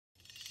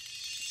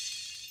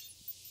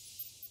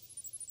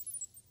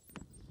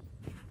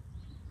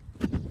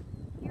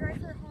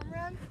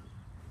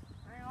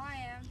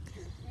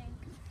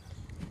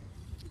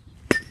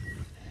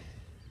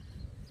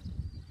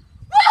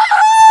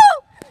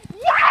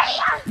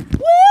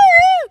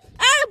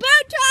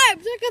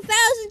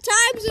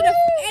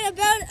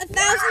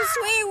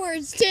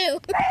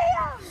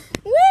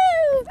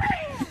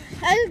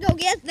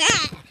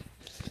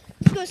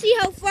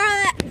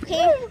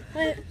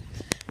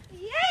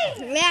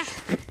Yeah.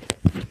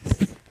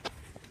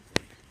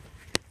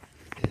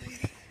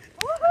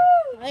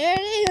 Woohoo! There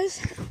it is.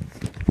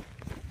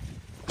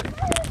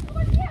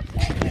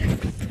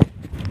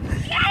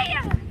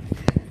 Yeah!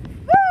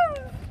 Woo!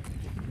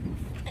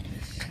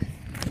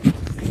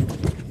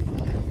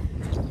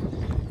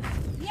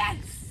 Yes!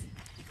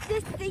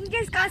 This thing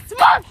just got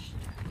smushed!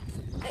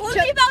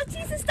 Only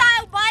Bautista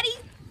style, buddy!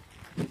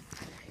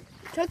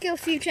 Took you a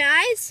few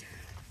tries.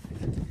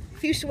 A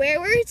few swear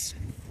words.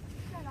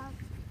 Shut up.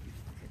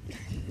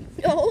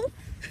 No.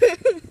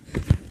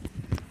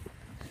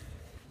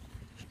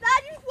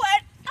 That just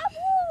went.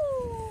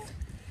 Woo!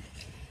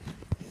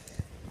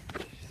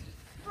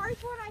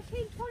 First one I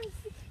think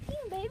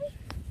 2016, baby.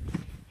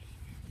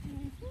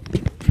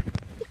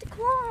 Hit the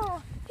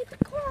claw. Hit the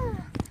claw.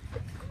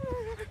 Hit the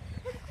claw.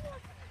 Hit the claw.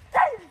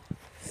 Dang!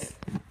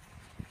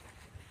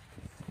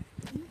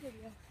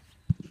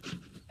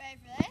 Ready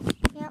for this?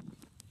 Yep.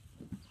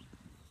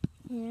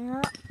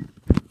 Yeah.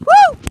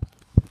 Woo!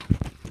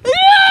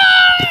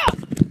 Yeah!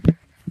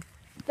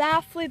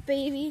 Backflip,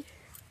 baby.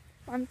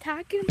 I'm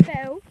talking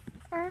about.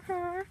 Oh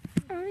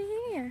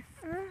yeah.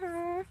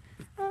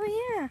 Oh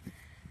yeah.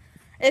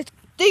 It's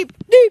deep,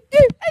 deep,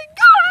 deep. And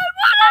God,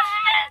 what a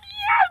hit!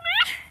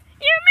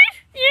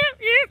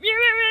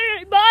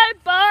 Yeah. Bye,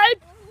 bye,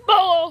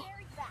 ball.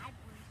 Very bad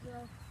one, so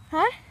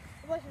Huh?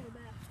 it wasn't the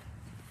best.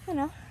 I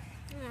know.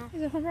 Yeah.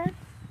 Is it home run?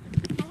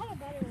 I had a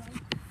better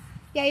one.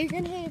 Yeah, you're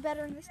gonna hit it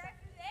better in this time.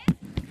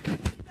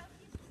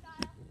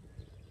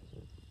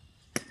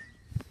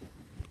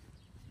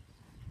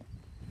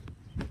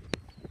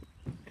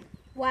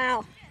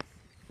 Wow.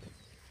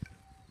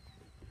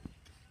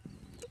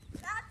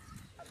 That's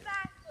a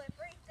backflip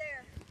right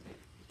there.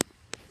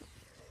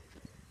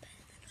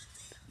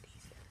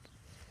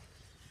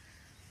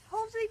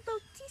 Jose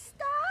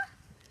Bautista.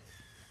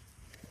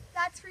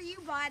 That's for you,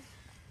 bud.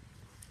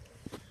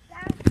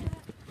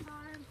 Backflip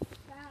time.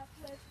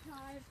 Backflip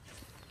time.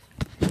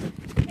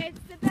 It's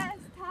the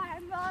best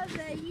time of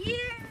the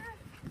year.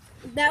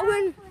 That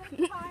one.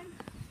 Backflip time.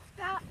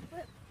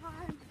 Backflip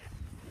time.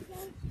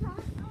 Best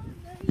time of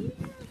the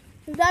year.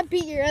 Does that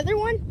beat your other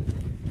one?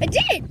 I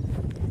did.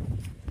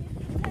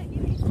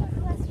 Give me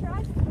one less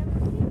tries than ever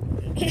seen.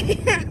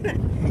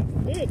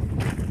 Good.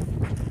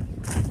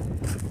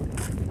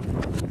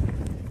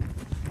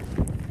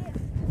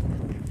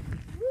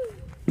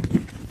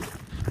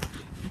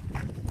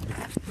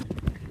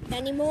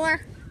 Any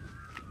more?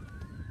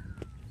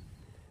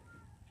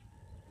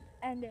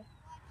 And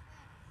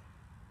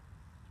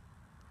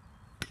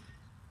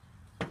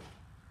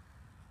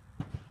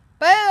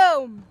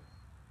Boom!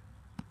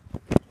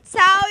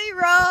 Sally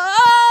roll!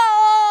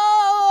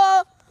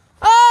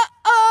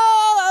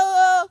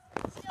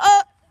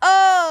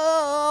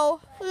 Oh!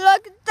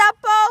 Look at that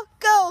ball!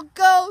 Go,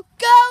 go,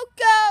 go,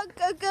 go,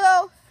 go,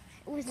 go!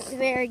 It wasn't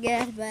very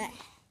good, but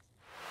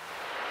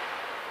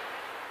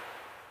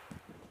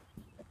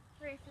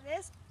ready for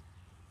this?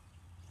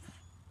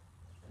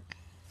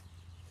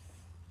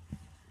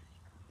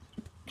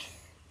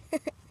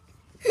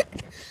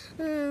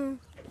 hmm.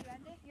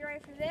 You ready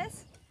for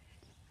this?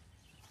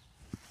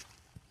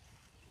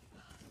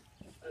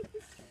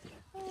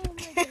 Oh my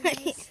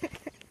goodness.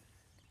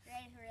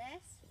 Ready for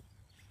this?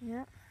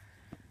 Yeah.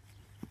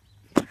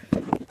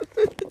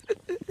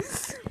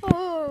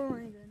 Oh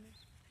my goodness.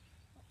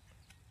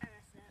 I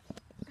messed up.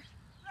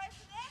 Ready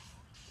for this?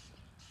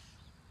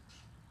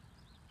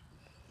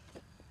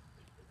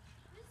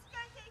 This is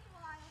gonna take a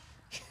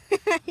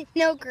while.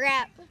 No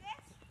crap. For this?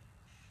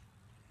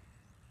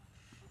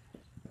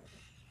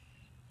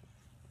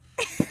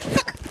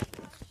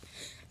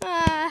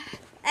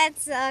 That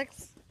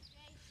sucks.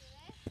 Ready for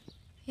this?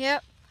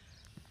 Yep.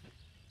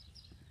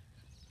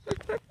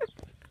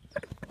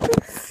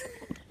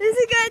 This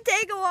is gonna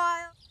take a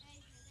while.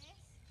 Ready for this?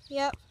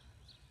 Yep.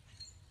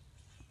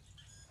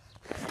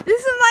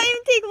 This one might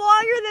even take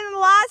longer than the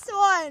last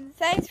one.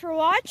 Thanks for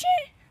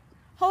watching.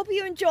 Hope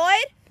you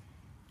enjoyed.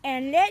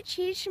 And let's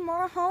hit some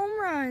more home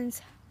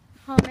runs.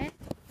 Home it.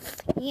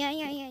 Yeah.